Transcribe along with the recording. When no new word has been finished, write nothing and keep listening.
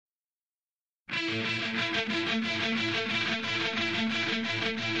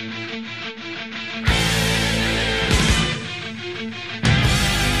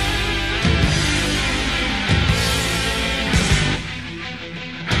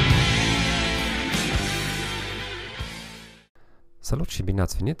Salut și bine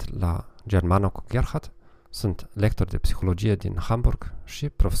ați venit la Germană cu Gerhard. Sunt lector de psihologie din Hamburg și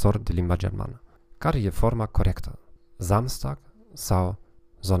profesor de limba germană. Care e forma corectă? Samstag sau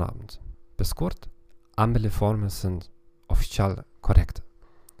Sonnabend? Pe scurt, ambele forme sunt oficial corecte.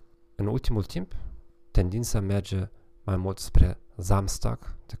 În ultimul timp, tendința merge mai mult spre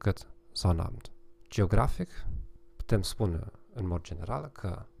Samstag decât Sonnabend. Geografic, putem spune în mod general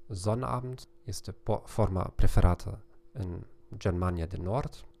că Sonnabend este forma preferată în Germania de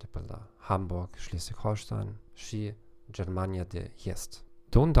Nord, de pildă Hamburg, Schleswig-Holstein și Germania de Est.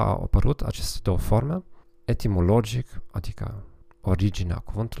 De unde au apărut aceste două forme? Etimologic, adică originea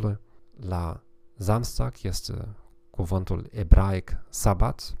cuvântului, la Samstag este cuvântul ebraic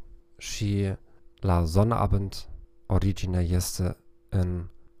sabat și la Sonnabend originea este în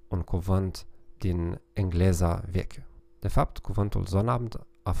un cuvânt din engleza veche. De fapt, cuvântul Sonnabend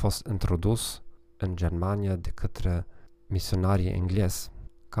a fost introdus în Germania de către misionarii englezi,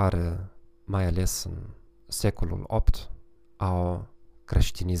 care, mai ales în secolul VIII, au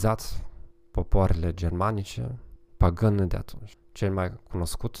creștinizat popoarele germanice, pagâne de atunci. Cel mai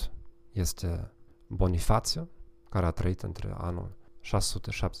cunoscut este Bonifațiu, care a trăit între anul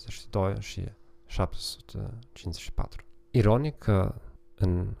 672 și 754. Ironic că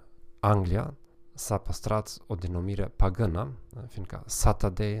în Anglia s-a păstrat o denumire pagână, fiindcă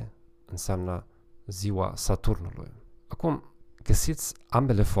Saturday înseamnă ziua Saturnului. Acum, găsiți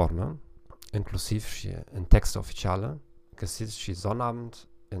ambele forme, inclusiv și în texte oficiale, găsiți și Sonnabend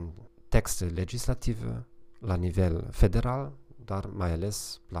în texte legislative la nivel federal, dar mai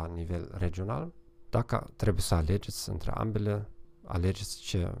ales la nivel regional. Dacă trebuie să alegeți între ambele, alegeți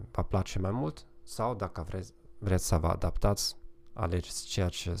ce vă place mai mult sau dacă vreți să vă adaptați, alegeți ceea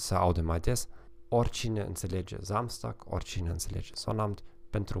ce se aude mai des. Oricine înțelege Samstag, oricine înțelege Sonnabend.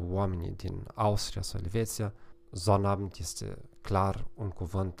 Pentru oamenii din Austria sau Elveția, Sonnabend este clar un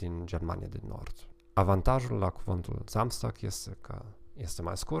cuvânt din Germania de Nord. Avantajul la cuvântul Samstag este că este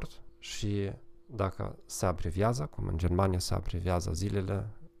mai scurt și dacă se abreviază, cum în Germania se abreviază zilele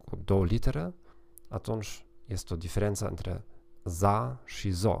cu 2 litere, atunci este o diferență între za și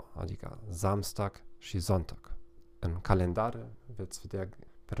zo, adică Samstag și Sonntag. În calendar veți vedea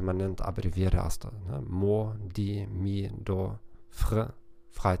permanent abrevierea asta, ne? Mo, di, mi, do, fr,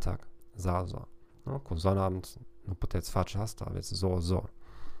 Freitag, za, zo. Nu? Cu Sonnabend nu puteți face asta, aveți zo.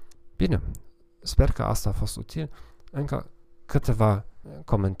 Bine, sper că asta a fost util. Încă câteva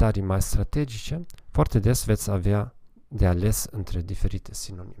comentarii mai strategice. Foarte des veți avea de ales între diferite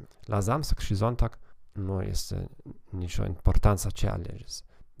sinonime. La Samstag și Sonntag nu este nicio importanță ce alegeți,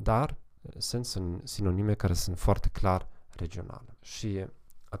 dar sunt sinonime care sunt foarte clar regionale. Și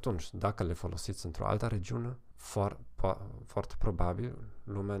atunci, dacă le folosiți într-o altă regiune, foarte probabil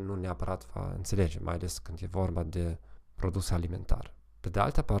lumea nu neapărat va înțelege, mai ales când e vorba de produse alimentare. Pe de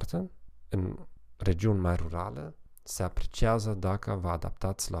altă parte, în regiuni mai rurale, se apreciază dacă vă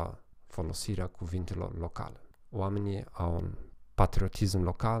adaptați la folosirea cuvintelor locale. Oamenii au un patriotism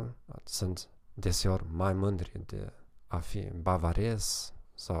local, sunt deseori mai mândri de a fi bavarezi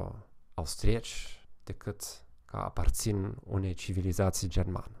sau austrieci decât că aparțin unei civilizații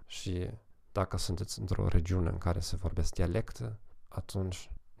germane. Și dacă sunteți într-o regiune în care se vorbesc dialecte,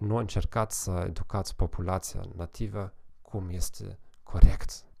 atunci nu încercați să educați populația nativă cum este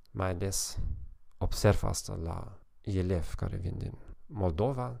corect. Mai ales observ asta la elevi care vin din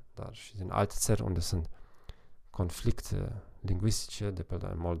Moldova, dar și din alte țări unde sunt conflicte lingvistice. De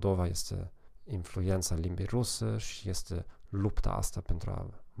pildă, în Moldova este influența limbii rusă și este lupta asta pentru a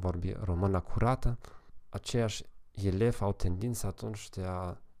vorbi română curată. Aceiași elevi au tendința atunci de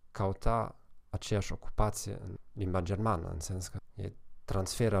a cauta aceeași ocupație în limba germană, în sens că ei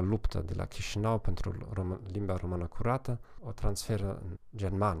transferă lupta de la Chișinău pentru limba română curată, o transferă în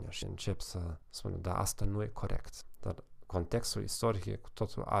Germania și încep să spună, da, asta nu e corect. Dar contextul istoric e cu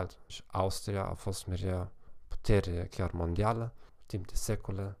totul alt. Și Austria a fost mereu putere chiar mondială, timp de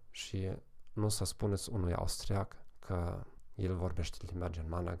secole, și nu să spuneți unui austriac că el vorbește limba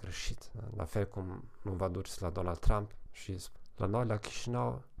germană greșit. La fel cum nu vă duceți la Donald Trump și la noi, la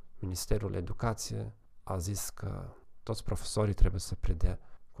Chișinău, Ministerul Educației a zis că toți profesorii trebuie să predea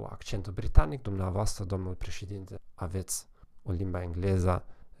cu accentul britanic. Dumneavoastră, domnul președinte, aveți o limba engleză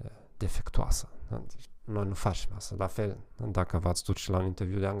defectuoasă. Deci, noi nu facem asta. La fel, dacă v-ați duce la un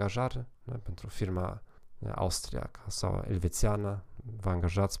interviu de angajare pentru firma austriacă sau elvețiană, vă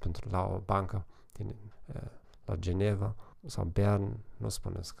angajați la o bancă la Geneva sau Bern, nu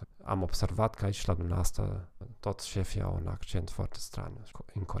spuneți că am observat că aici la dumneavoastră toți șefii au un accent foarte straniu,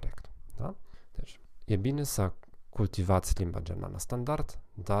 incorect. Da? Deci, e bine să cultivați limba germană standard,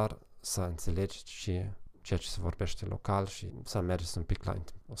 dar să înțelegeți și ceea ce se vorbește local și să mergeți un pic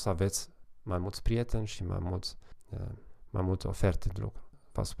o să aveți mai mulți prieteni și mai multe oferte de lucru.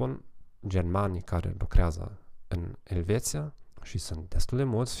 Vă spun, germanii care lucrează în Elveția și sunt destul de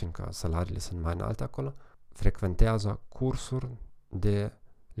mulți, fiindcă salariile sunt mai înalte acolo, frecventează cursuri de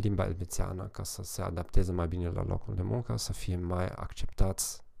limba elvețiană ca să se adapteze mai bine la locul de muncă, să fie mai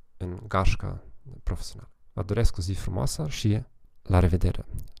acceptați în gașca profesională. Vă doresc o zi frumoasă și la revedere!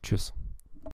 Tschüss!